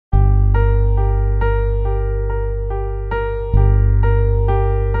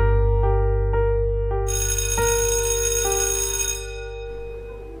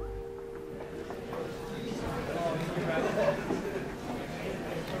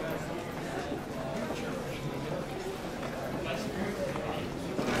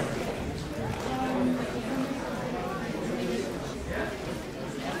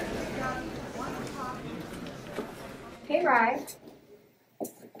Hi.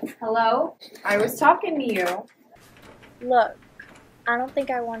 Hello? I was talking to you. Look, I don't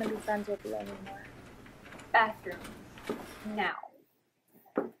think I want to be friends with you anymore. Bathroom. Now.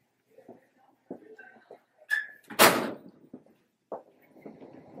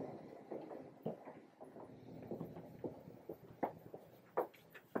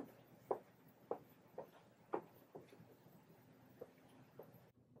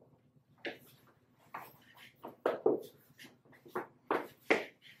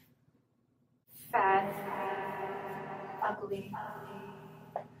 Fat, ugly,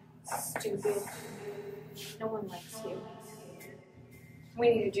 stupid. No one likes you. We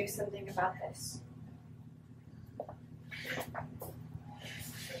need to do something about this.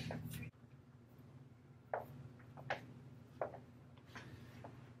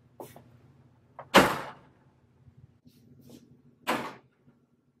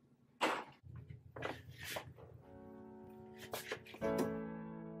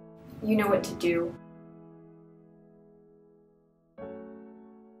 You know what to do.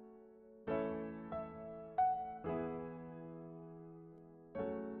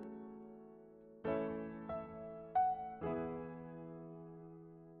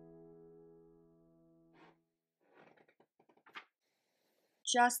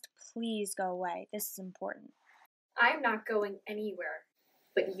 Just please go away. This is important. I'm not going anywhere,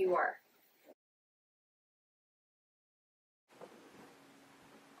 but you are.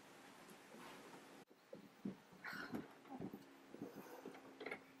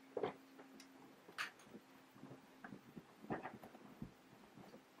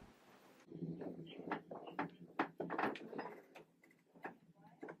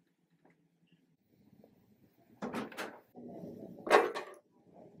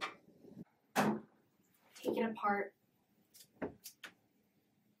 Take it apart.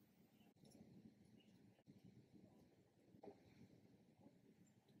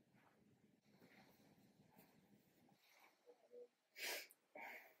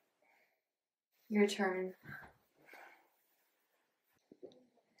 Your turn.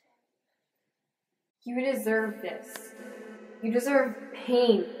 You deserve this. You deserve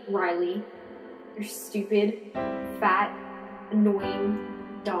pain, Riley. You're stupid, fat, annoying,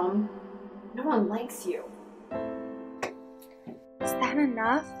 dumb. No one likes you. Is that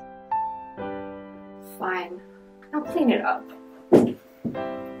enough? Fine. I'll clean it up.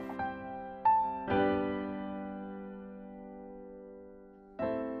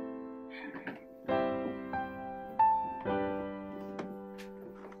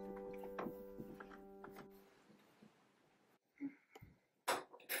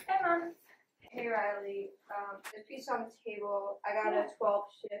 Hey, Mom. Hey, Riley. There's pizza on the table. I got a 12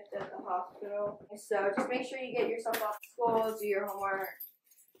 shift at the hospital. So just make sure you get yourself off to school, do your homework.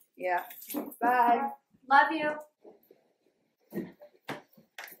 Yeah. Bye. Love you.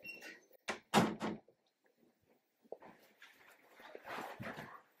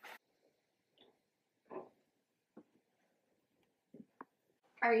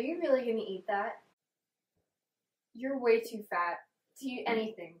 Are you really gonna eat that? You're way too fat to eat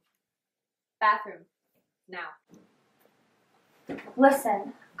anything. Bathroom. Now.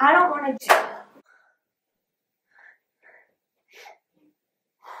 Listen, I don't want to.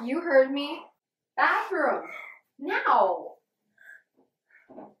 You heard me. Bathroom. Now.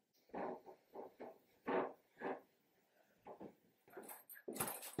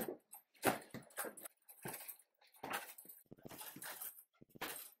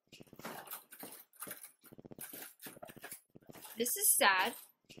 This is sad.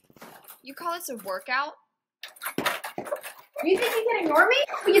 You call this a workout? You think you can ignore me?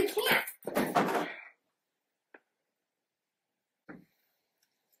 But you can't.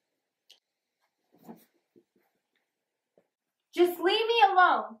 Just leave me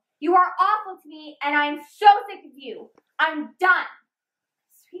alone. You are awful to me, and I'm so sick of you. I'm done.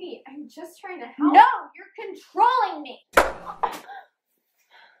 Sweetie, I'm just trying to help. No, you're controlling me.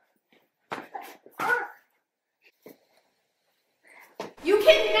 You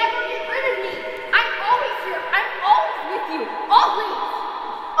can never get rid of me. I'm always here. I'm always with you. Always.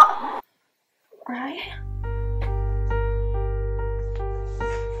 Right?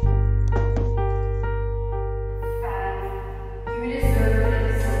 You deserve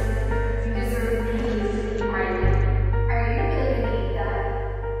this. You deserve peace, Riley. Are you really gonna eat that?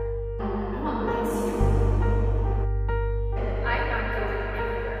 No one likes you. I'm not going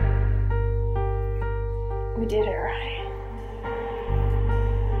anywhere. We did it right.